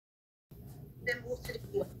then moved to the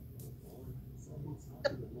US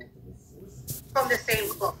from the same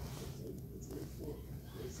club.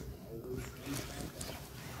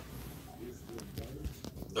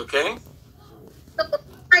 Okay. So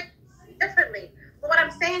like differently. But what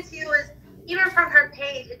I'm saying to you is, even from her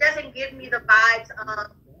page, it doesn't give me the vibes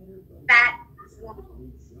of that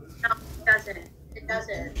woman. No, it doesn't. It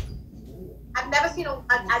doesn't. I've never seen a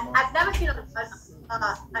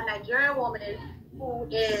Nigerian woman who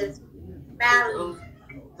is married.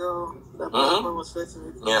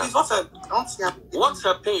 Yeah. What's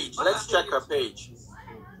her page? Let's check her page.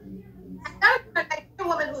 I've never seen a Nigerian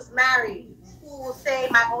woman who's married who will say,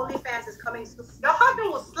 "My OnlyFans is coming soon." Your husband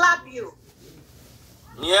will slap you.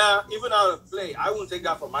 Yeah, even out of play, I won't take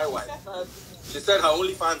that from my wife. She said her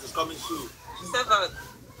OnlyFans is coming soon. She said that.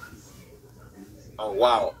 Oh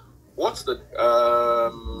wow. What's the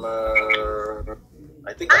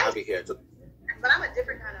I think I have it here. But I'm a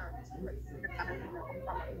different kind of.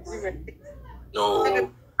 No.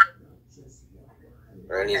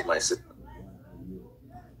 Randy is my sister.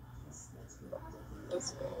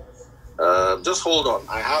 Just hold on.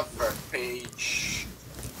 I have her page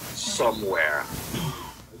somewhere.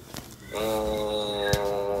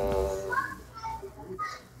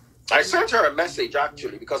 I sent her a message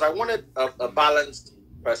actually because I wanted a balanced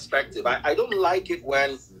perspective. I don't like it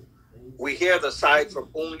when we hear the side from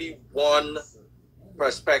only one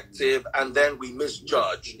perspective and then we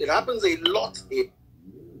misjudge. It happens a lot.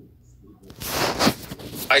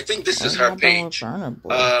 I think this is her page.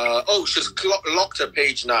 She's locked her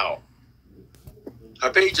page now.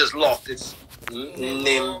 Her page is locked. It's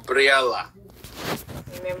Nembriella.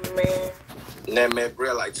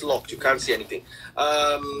 Nembriella. It's locked. You can't see anything.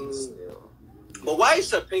 But why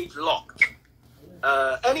is her page locked?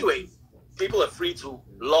 Anyway, people are free to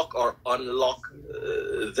lock or unlock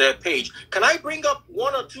their page. Can I bring up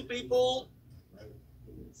one or two people?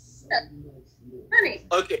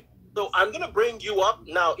 Okay, so I'm going to bring you up.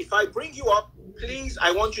 Now, if I bring you up, please,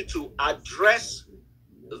 I want you to address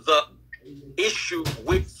the issue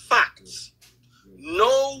with facts.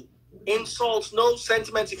 No insults, no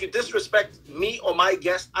sentiments. If you disrespect me or my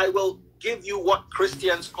guest, I will give you what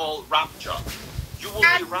Christians call rapture. You will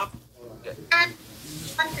be raptured. Okay. And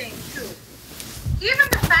one thing, too. Even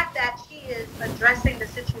the fact that she is addressing the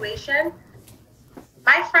situation,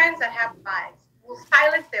 my friends that have wives will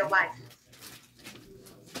silence their wife.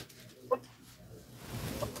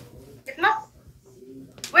 If not,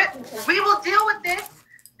 we will deal with this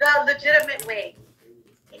the legitimate way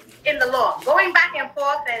in the law. Going back and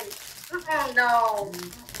forth and no.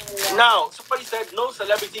 Now, somebody said no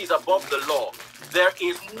celebrity is above the law. There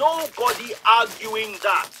is nobody arguing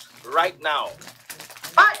that right now.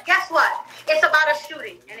 But guess what? It's about a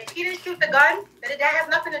shooting. And if he didn't shoot the gun, then that has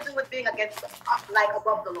nothing to do with being against,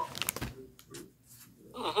 above the law.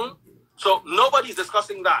 Mm-hmm. So nobody's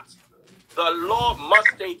discussing that. The law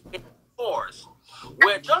must take its course.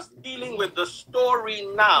 We're just dealing with the story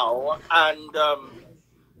now. And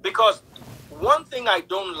because one thing I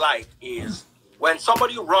don't like is when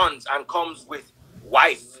somebody runs and comes with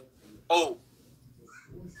wife. Oh,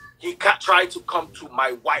 he can't try to come to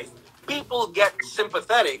my wife. People get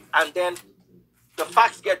sympathetic and then the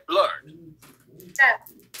facts get blurred.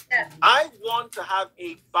 Yeah. I want to have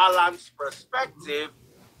a balanced perspective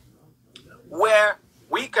where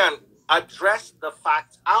we can address the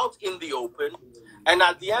facts out in the open and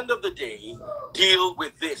at the end of the day, deal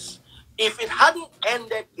with this. If it hadn't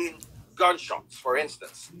ended in gunshots, for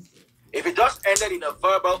instance, if it just ended in a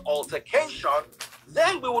verbal altercation,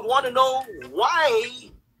 then we would want to know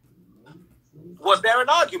why was there an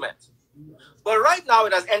argument. But right now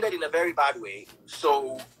it has ended in a very bad way.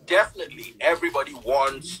 So definitely everybody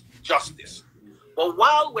wants justice. But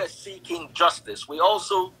while we're seeking justice, we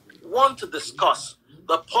also want to discuss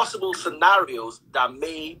the possible scenarios that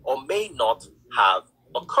may or may not have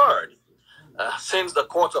occurred. Since the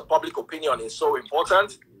court of public opinion is so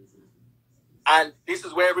important, and this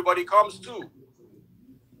is where everybody comes to.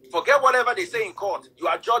 Forget whatever they say in court. You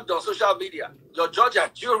are judged on social media. Your judge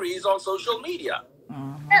and jury is on social media.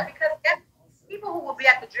 Yeah, because people who will be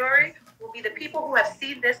at the jury will be the people who have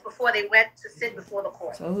seen this before they went to sit before the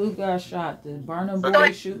court. So who got shot? Did Burna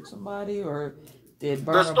Boy shoot somebody, or did Burna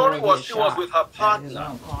Boy The story get was she shot was with her partner. at his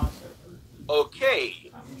own concert?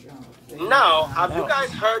 Okay. Now, have you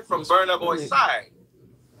guys heard from Burna Boy's side?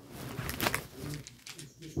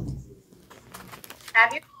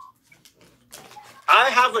 Have you? I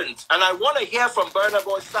haven't, and I want to hear from Burna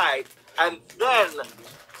Boy's side, and then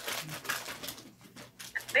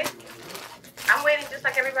I'm waiting just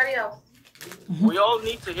like everybody else. we all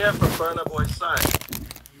need to hear from Burna Boy's side.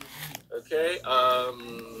 Okay,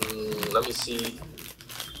 Let me see.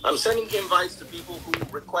 I'm sending invites to people who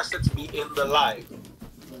requested to be in the live.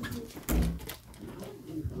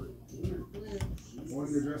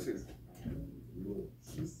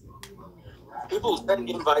 People send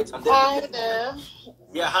invites and then. Hi there.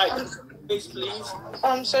 Yeah, hi. Face, please.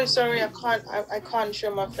 I'm so sorry. I can't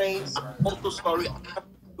show my face. I'm also sorry. I can't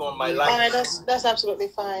go on my All live. right, that's absolutely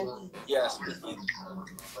fine. Yes, please.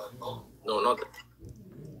 No, not that.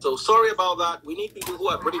 So sorry about that. We need people who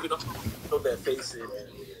are brave enough to show their faces.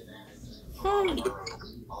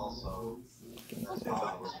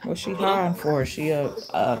 What's she hiring for? Is she a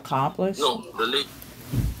accomplice? No, the lady,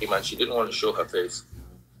 hey man, she didn't want to show her face.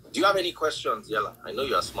 Do you have any questions, Yella? I know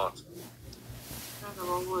you are smart.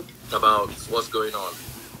 About what's going on.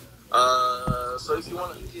 So if you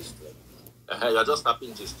want to just, you're just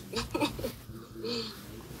tapping just.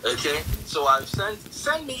 Okay, so I've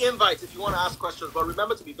send me invites if you want to ask questions, but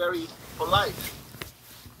remember to be very polite.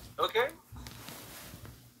 Okay?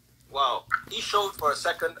 Wow, he showed for a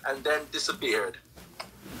second and then disappeared.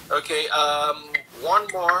 Okay, one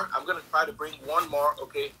more. I'm gonna try to bring one more.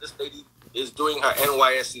 Okay, this lady is doing her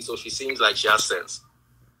NYSC, so she seems like she has sense.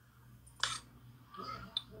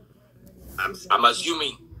 I'm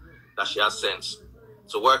assuming that she has sense.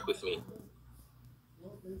 So work with me.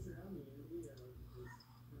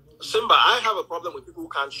 Symba, I have a problem with people who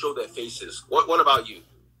can't show their faces. What about you?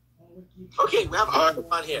 Okay, we have a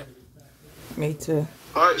man here. Me too.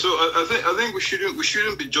 All right, so I think we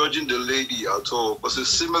shouldn't be judging the lady at all, because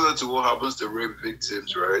it's similar to what happens to rape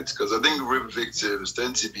victims, right? Because I think rape victims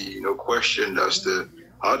tend to be, questioned as to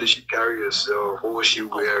how did she carry herself, what was she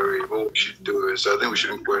wearing, what was she doing. So I think we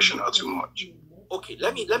shouldn't question her too much. Okay,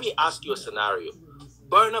 let me ask you a scenario.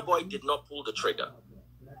 Burna Boy did not pull the trigger.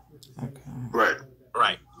 Okay.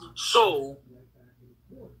 Right. So,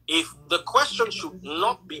 if the question should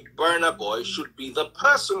not be Burna Boy, should be the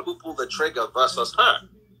person who pulled the trigger versus her.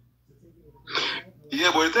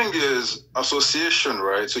 Yeah, but the thing is, association,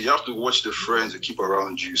 right? So you have to watch the friends you keep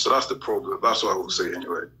around you. So that's the problem. That's what I would say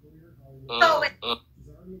anyway.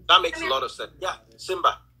 That makes a lot of sense. Yeah,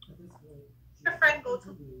 Symba. Your friend go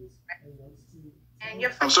to, and your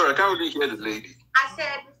friend. I'm sorry, I can't really hear the lady. I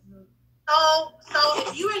said, so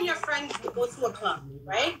if you and your friends go to a club,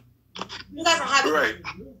 right? You guys are having, right,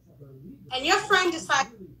 and your friend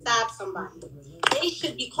decides to stab somebody, they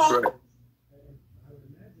should be called. Right.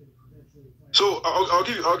 So I'll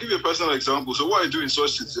give you a personal example. So what I do in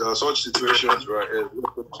such situations, right, is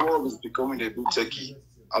the club is becoming a bit techie.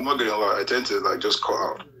 I'm not gonna lie, I tend to just cut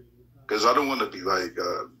out because I don't want to be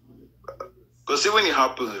because see, when it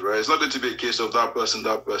happens, right, it's not going to be a case of that person.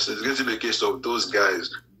 It's going to be a case of those guys,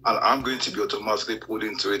 and I'm going to be automatically put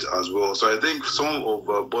into it as well. So I think some of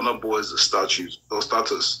Burna Boy's statutes or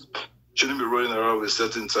status shouldn't be running around with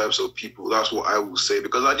certain types of people. That's what I will say,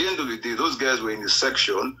 because at the end of the day, those guys were in the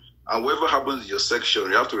section, and whatever happens in your section,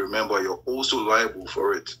 you have to remember you're also liable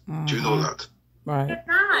for it. Mm-hmm. Do you know that? Right. It's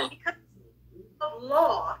not, because of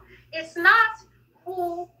law. It's not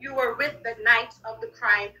who you were with the night of the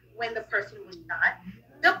crime when the person was shot.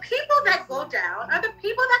 The people that go down are the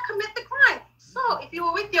people that commit the crime. So if you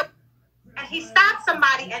were with your and he stabbed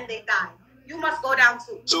somebody and they died, you must go down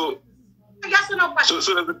too. So yes or no question.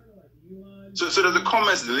 So there's the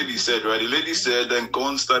comments the lady said, right? The lady said then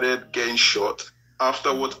Gon started getting shot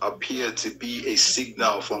after what appeared to be a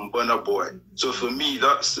signal from Burna Boy. So for me,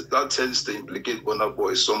 that tends to implicate Burna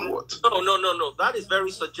Boy somewhat. No. That is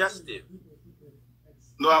very suggestive.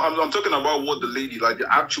 No, I'm talking about what the lady, the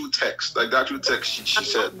actual text, she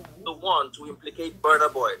said. The one to implicate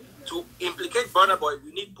Burna Boy. To implicate Burna Boy,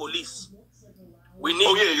 we need police. We need.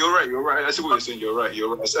 Oh yeah, you're right. I see what you're saying. You're right.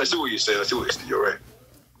 I see what you're saying. You're right.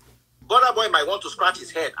 Burna Boy might want to scratch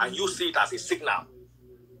his head, and you see it as a signal.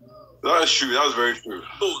 That's true. That was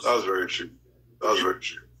very true.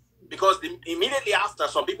 Because immediately after,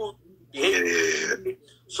 some people behave. Yeah.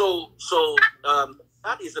 So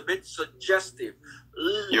that is a bit suggestive.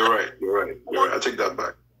 You're right. I take that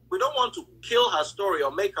back. We don't want to kill her story or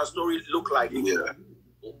make her story look like it. Yeah.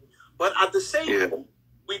 But at the same time,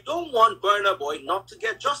 we don't want Burna Boy not to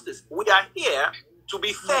get justice. We are here to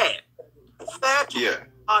be fair. Fair to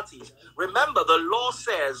parties. Remember, the law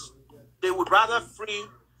says they would rather free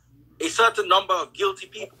a certain number of guilty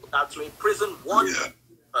people than to imprison one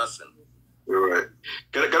person. You're right.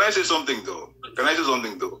 Can I say something though?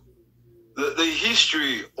 The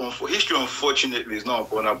history, unfortunately, is not on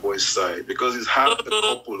Burna Boy's side, because he's had a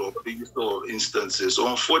couple of these sort of instances. So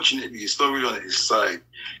unfortunately, it's not really on his side.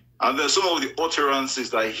 And then some of the utterances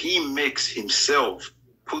that he makes himself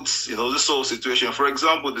puts, this sort of situation. For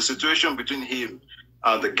example, the situation between him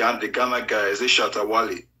and the Ghana guys, they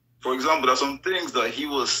Shatawale. for example, there's some things that he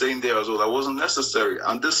was saying there as well that wasn't necessary.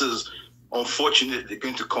 And this is unfortunately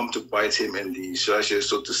going to come to bite him in the, should I say,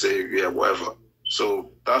 so to say, yeah, whatever.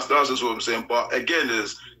 So that's just what I'm saying. But again,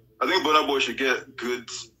 I think Burna Boy should get good,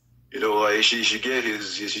 like he should get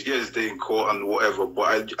his day in court and whatever.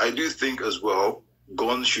 But I do think as well,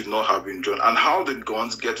 guns should not have been drawn. And how did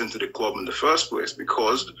guns get into the club in the first place?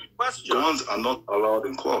 Because guns are not allowed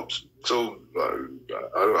in clubs. So I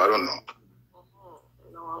don't know.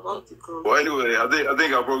 Well, anyway, I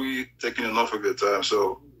think I've probably taken enough of your time.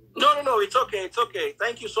 So no, it's okay.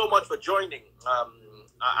 Thank you so much for joining.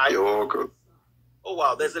 You're welcome. Oh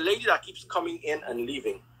wow, there's a lady that keeps coming in and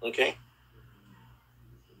leaving. Okay.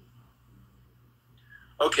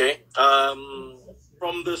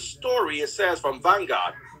 From the story, it says from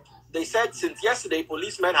Vanguard, they said since yesterday,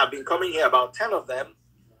 policemen have been coming here. About 10 of them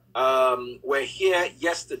were here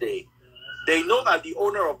yesterday. They know that the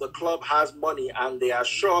owner of the club has money and they are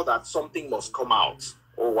sure that something must come out.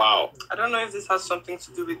 Oh, wow. I don't know if this has something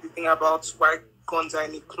to do with the thing about why guns are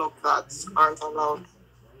in a club that aren't allowed.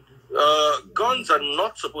 Guns are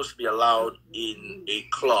not supposed to be allowed in a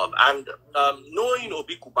club. And knowing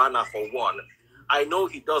Obi Kubana for one, I know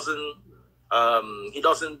he doesn't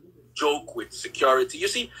joke with security. You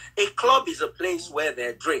see, a club is a place where there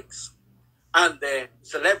are drinks and there are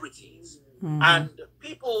celebrities. Mm-hmm. And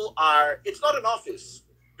people it's not an office.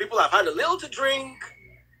 People have had a little to drink.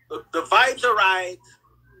 The vibes are right.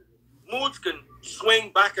 Moods can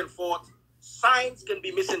swing back and forth. Signs can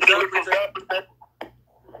be misinterpreted.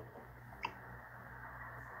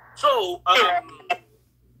 So,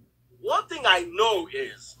 one thing I know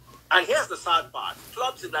is, and here's the sad part,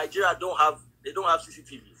 clubs in Nigeria don't have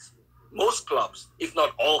CCTVs. Most clubs, if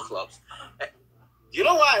not all clubs. You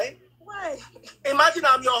know why? Why? Imagine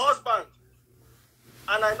I'm your husband,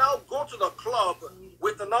 and I now go to the club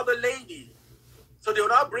with another lady. So they will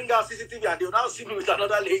now bring out CCTV and they will now see me with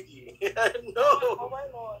another lady. No. Oh, why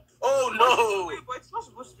not? Oh, no. Wait, but it's not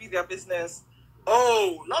supposed to be their business.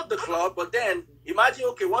 Oh, not the club, but then imagine,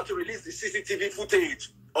 want to release the CCTV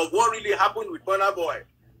footage of what really happened with Burna Boy.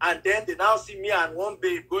 And then they now see me and one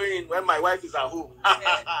babe going when my wife is at home.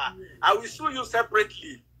 Yeah. I will sue you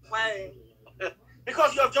separately. Why?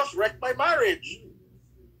 Because you have just wrecked my marriage.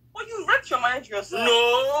 Well, you wrecked your marriage yourself.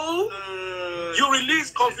 No. You release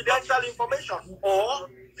confidential information. Or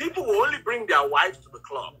people will only bring their wives to the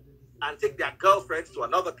club and take their girlfriends to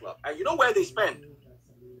another club. And you know where they spend?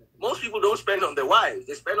 Most people don't spend on their wives.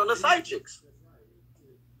 They spend on the side chicks.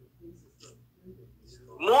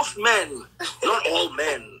 Most men, not all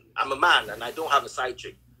men, I'm a man and I don't have a side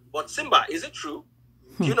chick. But Symba, is it true?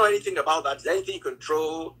 Do you know anything about that? Is there anything you can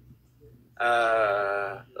throw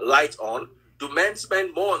light on? Do men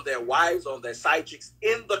spend more on their wives, on their side chicks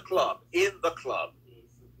in the club? In the club.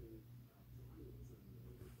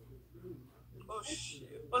 Oh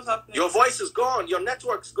shit! What's happening? Your voice is gone. Your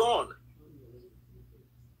network's gone.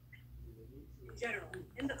 In general,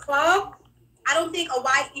 in the club, I don't think a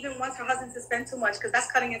wife even wants her husband to spend too much because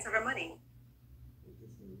that's cutting into her money.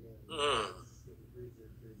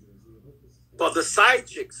 But the side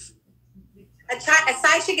chicks. A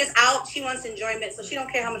side chick is out. She wants enjoyment, so she don't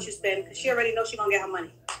care how much you spend because she already knows she's gonna get her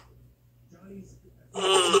money.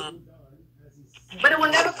 But it will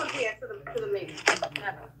never compare to the lady.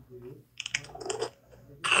 Never.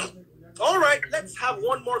 All right, let's have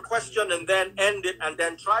one more question and then end it, and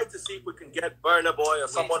then try to see if we can get Burna Boy or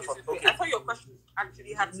someone from. Okay. I thought your question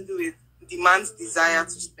actually had to do with the man's desire to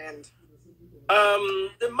spend.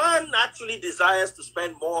 The man actually desires to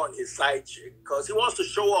spend more on his side chick because he wants to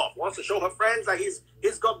show off, wants to show her friends that he's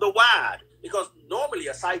got the wad. Because normally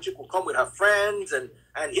a side chick will come with her friends and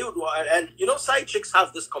he would, and side chicks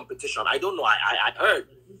have this competition. I don't know. I heard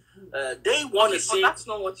they want to see. That's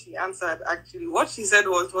not what she answered. Actually, what she said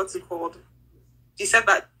was what's it called? She said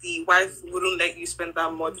that the wife wouldn't let you spend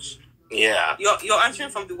that much. Yeah. You're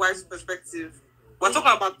answering from the wife's perspective. We're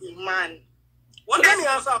talking about the man. So let me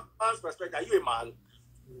answer from a man's perspective. Are you a man?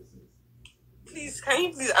 Please, can you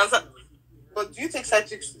please answer? But do you take side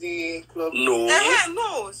chicks to the club? No.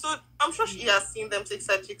 No. So I'm sure she has seen them take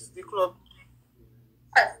side chicks to the club.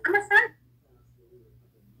 I'm a side.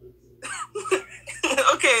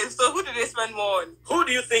 Okay, so who do they spend more on? Who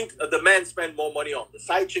do you think the men spend more money on? The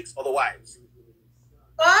side chicks or the wives?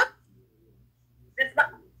 The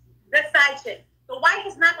side chick. The wife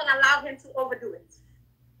is not going to allow him to overdo it.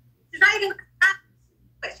 She's not even.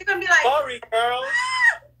 She's going to be like, sorry, girl.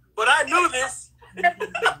 But I knew this.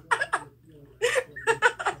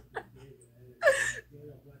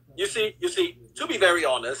 You see, to be very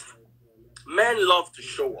honest, men love to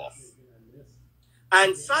show off.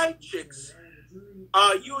 And side chicks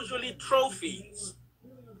are usually trophies.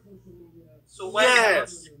 So why?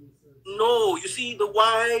 Yes. No, you see, the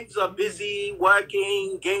wives are busy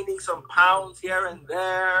working, gaining some pounds here and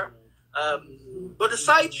there. But the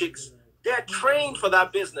side chicks, they're trained for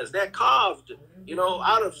that business. They're carved,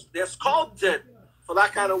 they're sculpted for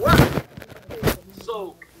that kind of work.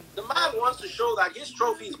 So the man wants to show that his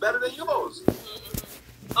trophy is better than yours.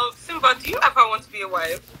 Oh, Symba, do you ever want to be a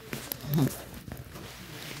wife?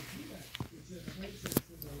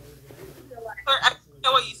 Sorry, I didn't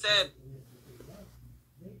know what you said.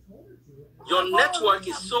 Your network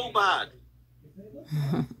is so bad.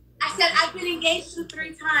 I said I've been engaged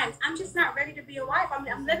 2-3 times. I'm just not ready to be a wife.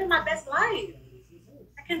 I'm living my best life.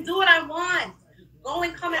 I can do what I want. Go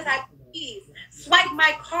and come as I please. Swipe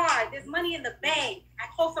my card. There's money in the bank. I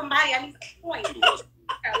call somebody. I need some points.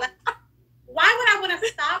 Why would I want to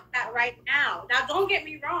stop that right now? Now, don't get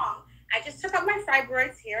me wrong. I just took up my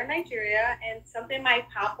fibroids here in Nigeria, and something might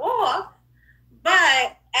pop off.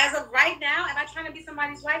 But as of right now, am I trying to be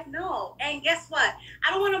somebody's wife? No. And guess what? I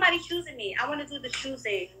don't want nobody choosing me. I want to do the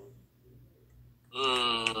choosing.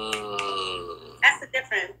 That's the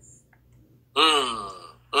difference.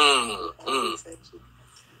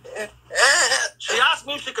 She asked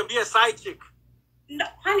me if she could be a side chick. No,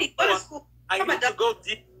 honey, go to school. I need to go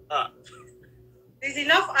deep. There's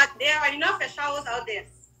enough out there, and enough showers out there.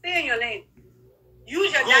 Stay in your lane.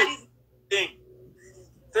 Use your Good daddy's thing.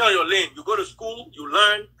 Stay on your lane. You go to school, you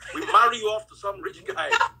learn. We marry you off to some rich guy.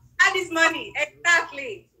 daddy's money.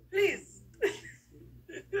 Exactly. Please.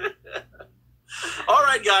 All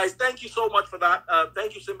right, guys. Thank you so much for that.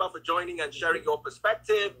 Thank you, Symba, for joining and sharing your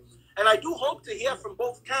perspective. And I do hope to hear from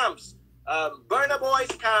both camps. Burna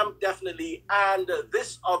Boy's camp, definitely, and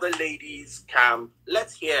this other lady's camp.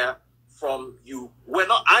 Let's hear from you.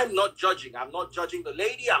 I'm not judging. I'm not judging the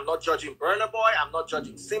lady. I'm not judging Burna Boy. I'm not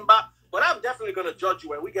judging Symba. But I'm definitely going to judge you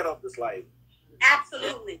when we get off this live.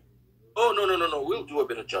 Absolutely. Oh, no. We'll do a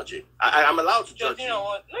bit of judging. I'm allowed to judge you.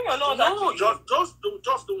 No, you're not. No,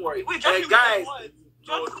 just don't worry. Wait, guys,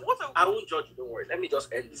 no, I won't judge you. Don't worry. Let me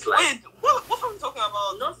just end this live. Wait, what are we talking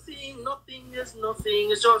about? Nothing is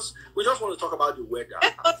nothing. It's just, we just want to talk about the weather.